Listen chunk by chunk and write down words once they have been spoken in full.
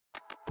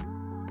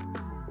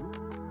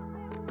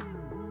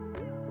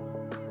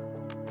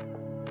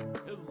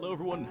Hello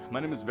everyone, my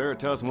name is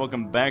Veritas and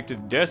welcome back to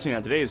Destiny.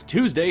 Now today is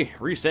Tuesday,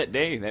 reset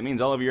day. That means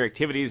all of your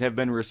activities have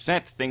been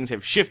reset, things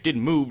have shifted,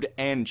 moved,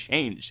 and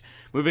changed.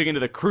 Moving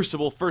into the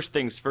Crucible, first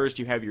things first,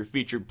 you have your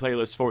featured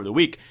playlist for the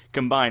week,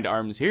 Combined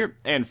Arms here,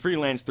 and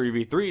Freelance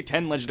 3v3,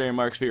 10 legendary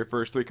marks for your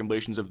first 3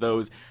 completions of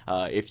those,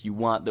 if you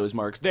want those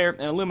marks there,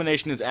 and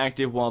Illumination is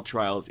active while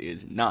Trials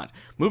is not.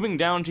 Moving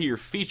down to your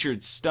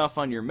featured stuff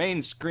on your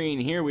main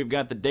screen here, we've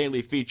got the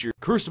daily featured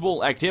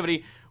Crucible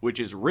activity, which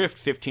is Rift,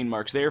 15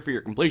 marks there for your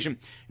completion.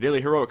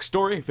 Daily Heroic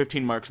Story,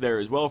 15 marks there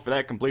as well for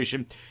that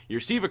completion. Your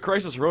Siva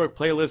Crisis Heroic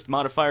playlist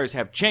modifiers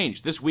have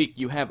changed. This week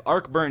you have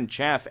Arc Burn,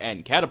 Chaff,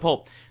 and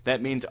Catapult.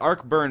 That means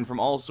Arc Burn from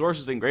all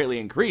sources and greatly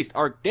increased.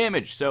 Arc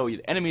damage, so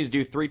enemies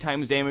do 3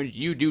 times damage,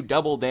 you do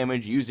double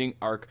damage using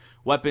Arc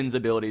weapons,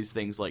 abilities,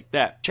 things like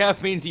that.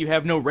 Chaff means you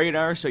have no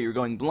radar, so you're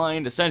going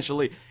blind,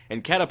 essentially.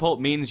 And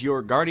Catapult means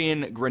your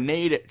Guardian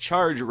grenade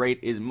charge rate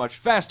is much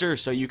faster,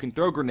 so you can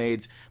throw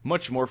grenades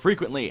much more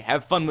frequently.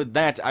 Have fun with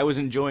that. I was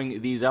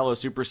enjoying the Zalo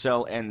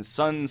Supercell and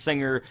Sun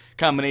Singer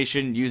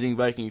combination using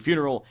Viking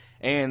Funeral,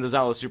 and the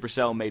Zalo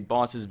Supercell made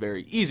bosses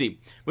very easy.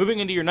 Moving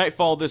into your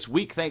Nightfall this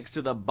week, thanks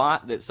to the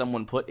bot that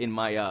someone put in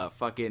my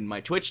my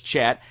Twitch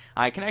chat,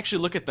 I can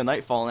actually look at the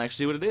Nightfall and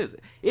actually see what it is.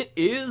 It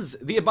is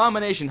the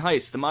Abomination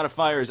Heist. The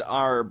modifiers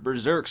are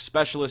Berserk,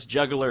 Specialist,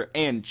 Juggler,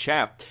 and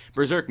Chaff.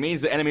 Berserk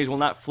means that enemies will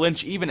not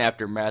flinch even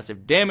after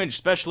massive damage.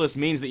 Specialist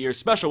means that your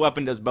special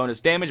weapon does bonus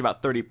damage,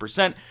 about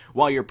 30%,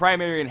 while your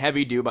primary and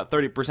heavy do about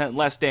 30%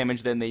 less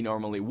damage than they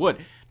normally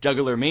would.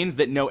 Juggler means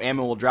that no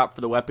ammo will drop for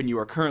the weapon you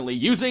are currently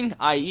using,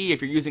 i.e.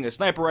 if you're using a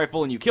sniper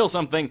rifle and you kill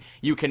something,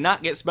 you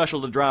cannot get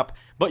special to drop,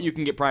 but you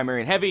can get primary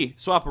and heavy,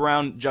 swap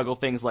around, juggle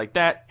things like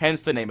that,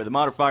 hence the name of the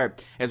modifier,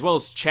 as well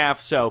as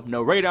Chaff, so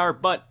no radar,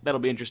 but that'll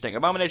be interesting.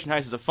 Abomination Heist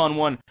is a fun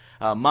one.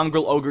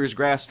 Mongrel Ogre's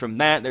Grasp from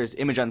that, there's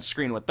image on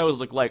screen what those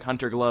look like,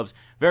 Hunter Gloves,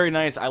 very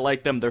nice, I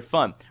like them, they're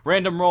fun.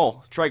 Random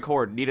Roll, Strike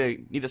Horde, need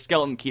a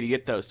skeleton key to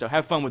get those, so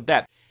have fun with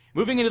that.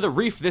 Moving into the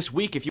Reef this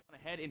week, if you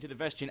head into the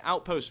Vestian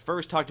Outpost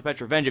first, talk to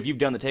Petrovenge. If you've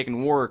done the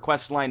Taken War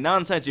quest line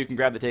nonsense, you can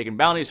grab the Taken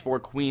Bounties for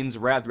Queen's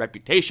Wrath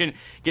Reputation.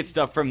 Get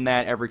stuff from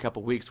that every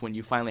couple weeks when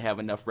you finally have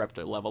enough rep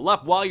to level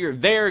up. While you're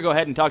there, go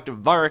ahead and talk to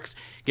Varix.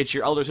 Get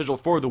your Elder Sigil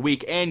for the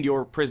week and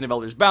your Prison of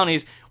Elders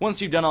bounties.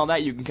 Once you've done all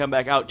that, you can come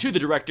back out to the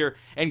Director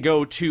and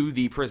go to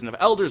the Prison of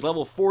Elders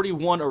level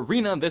 41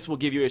 arena. This will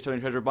give you a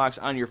Stolen Treasure box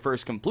on your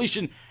first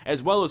completion,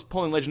 as well as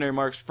pulling legendary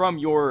marks from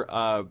your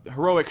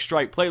Heroic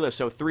Strike playlist.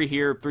 So 3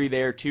 here, 3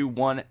 there, 2,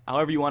 1,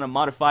 however you want to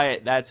modify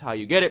it, that's how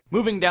you get it.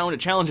 Moving down to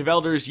Challenge of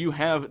Elders, you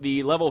have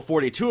the level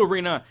 42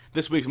 arena.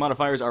 This week's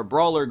modifiers are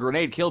Brawler,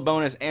 Grenade Kill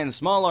Bonus, and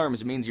Small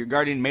Arms. It means your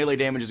Guardian melee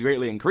damage is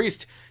greatly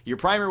increased. Your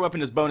primary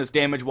weapon does bonus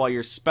damage, while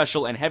your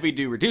Special and Heavy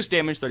do reduced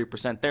damage,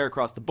 30% there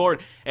across the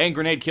board. And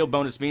Grenade Kill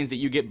Bonus means that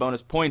you get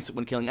bonus points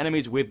when killing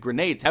enemies with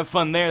grenades. Have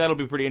fun there, that'll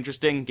be pretty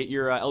interesting. Get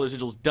your Elder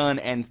Sigils done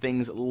and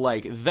things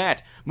like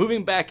that.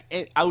 Moving back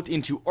out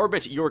into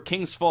Orbit, your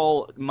King's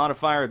Fall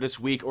modifier this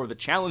week, or the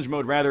challenge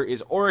mode rather,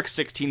 is Oryx,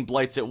 16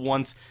 Blights at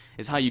once.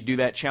 Is how you do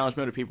that challenge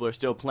mode if people are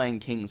still playing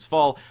King's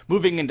Fall.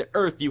 Moving into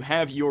Earth, you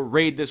have your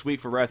raid this week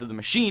for Wrath of the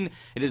Machine.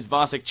 It is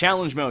Vosic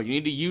challenge mode. You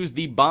need to use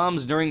the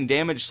bombs during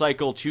damage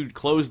cycle to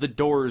close the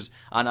doors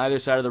on either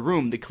side of the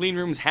room. The clean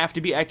rooms have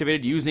to be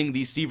activated using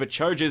the Siva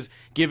charges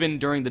given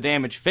during the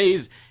damage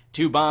phase.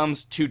 2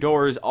 bombs, 2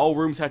 doors, all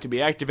rooms have to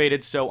be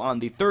activated, so on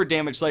the 3rd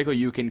damage cycle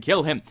you can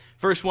kill him.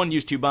 First one,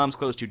 use 2 bombs,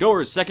 close 2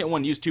 doors. Second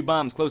one, use 2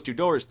 bombs, close 2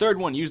 doors. Third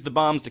one, use the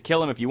bombs to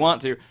kill him if you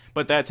want to,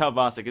 but that's how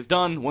Vosic is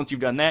done. Once you've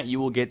done that, you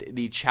will get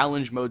the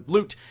challenge mode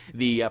loot,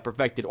 the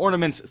perfected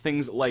ornaments,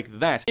 things like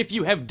that. If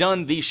you have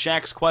done the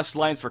Shaxx quest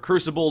lines for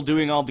Crucible,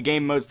 doing all the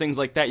game modes, things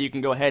like that, you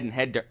can go ahead and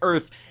head to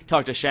Earth,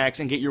 talk to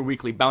Shaxx, and get your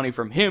weekly bounty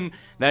from him.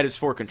 That is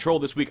for Control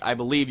this week. I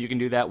believe you can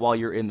do that while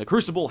you're in the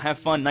Crucible. Have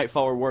fun,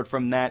 Nightfall reward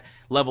from that,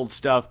 leveled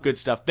stuff, good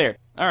stuff there.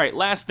 Alright,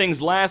 last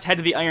things last, head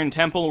to the Iron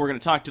Temple. We're going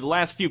to talk to the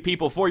last few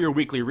people for your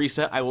weekly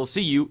reset. I will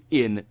see you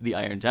in the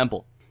Iron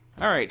Temple.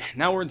 Alright,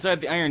 now we're inside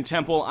the Iron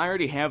Temple. I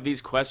already have these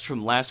quests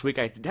from last week.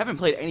 I haven't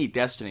played any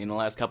Destiny in the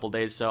last couple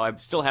days, so I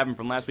still have them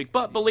from last week.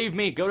 But believe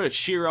me, go to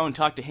Shiro and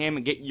talk to him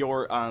and get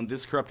your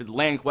This Corrupted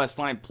Land quest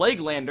line,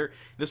 Plague Lander.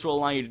 This will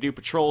allow you to do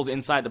patrols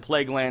inside the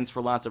Plague Lands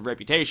for lots of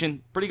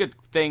reputation. Pretty good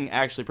thing,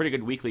 actually. Pretty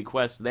good weekly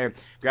quest there.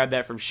 Grab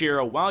that from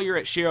Shiro. While you're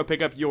at Shiro,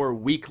 pick up your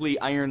weekly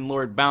Iron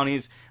Lord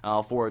bounties.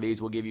 All 4 of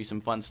these will give you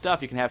some fun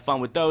stuff. You can have fun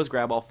with those.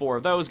 Grab all 4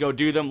 of those. Go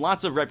do them.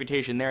 Lots of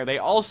reputation there. They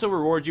also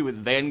reward you with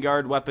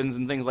Vanguard weapons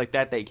and things like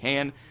that. They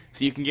can.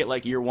 So you can get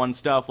like year 1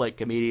 stuff like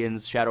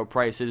Comedians, Shadow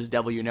Prices,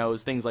 Devil You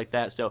Knows, things like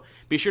that. So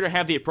be sure to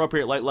have the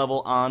appropriate light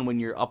level on when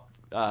you're up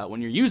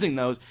when you're using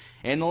those.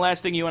 And the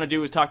last thing you want to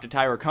do is talk to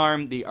Tyra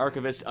Karm, the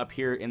Archivist up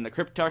here in the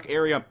Cryptarch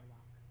area.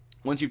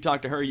 Once you've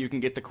talked to her, you can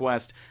get the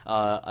quest.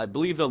 I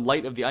believe the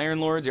Light of the Iron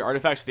Lords, your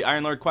artifacts of the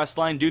Iron Lord quest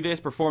line. Do this,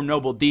 perform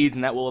noble deeds,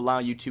 and that will allow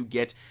you to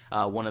get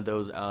one of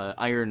those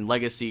Iron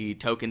Legacy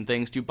token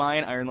things to buy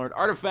an Iron Lord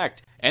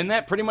artifact. And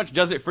that pretty much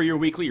does it for your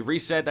weekly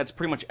reset. That's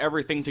pretty much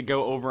everything to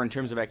go over in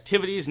terms of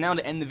activities. Now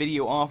to end the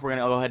video off, we're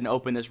going to go ahead and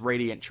open this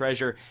Radiant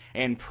Treasure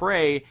and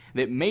pray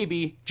that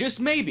maybe, just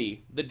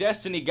maybe, the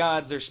Destiny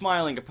gods are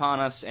smiling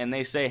upon us and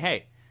they say,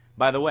 hey,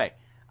 by the way,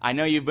 I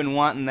know you've been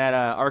wanting that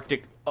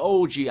Arctic...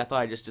 Oh, gee, I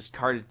thought I just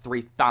discarded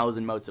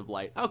 3,000 motes of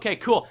light. Okay,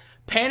 cool.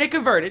 Panic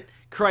averted.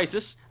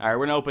 Crisis. Alright,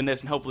 we're gonna open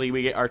this and hopefully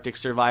we get Arctic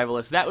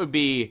Survivalist. That would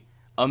be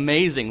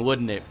amazing,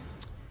 wouldn't it?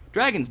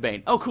 Dragon's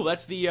Bane. Oh, cool.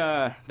 That's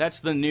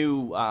the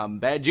new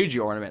Bad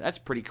Juju ornament. That's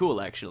pretty cool,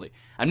 actually.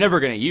 I'm never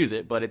gonna use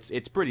it, but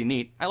it's pretty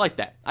neat. I like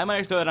that. I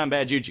might throw that on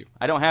Bad Juju.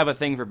 I don't have a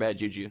thing for Bad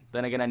Juju.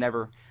 Then again, I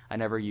never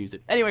use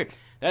it. Anyway,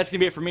 that's gonna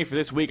be it for me for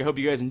this week. I hope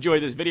you guys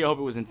enjoyed this video. I hope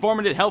it was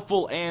informative,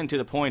 helpful, and to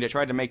the point. I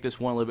tried to make this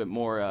one a little bit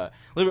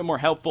more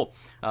helpful.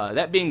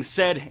 That being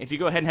said, if you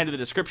go ahead and head to the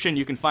description,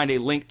 you can find a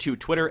link to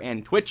Twitter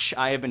and Twitch.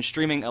 I have been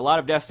streaming a lot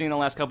of Destiny in the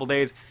last couple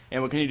days, and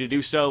will continue to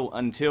do so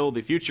until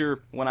the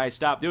future when I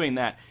stop doing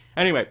that.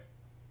 Anyway,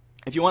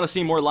 if you want to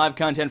see more live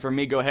content from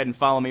me, go ahead and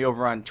follow me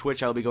over on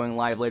Twitch. I'll be going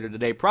live later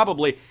today,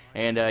 probably,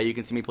 and you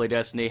can see me play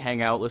Destiny,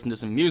 hang out, listen to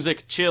some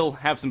music, chill,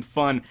 have some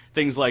fun,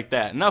 things like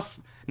that.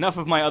 Enough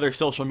of my other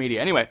social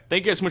media. Anyway,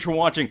 thank you guys so much for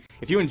watching.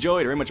 If you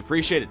enjoyed, I very much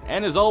appreciate it.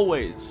 And as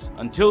always,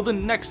 until the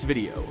next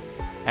video,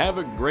 have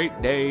a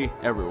great day,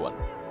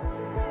 everyone.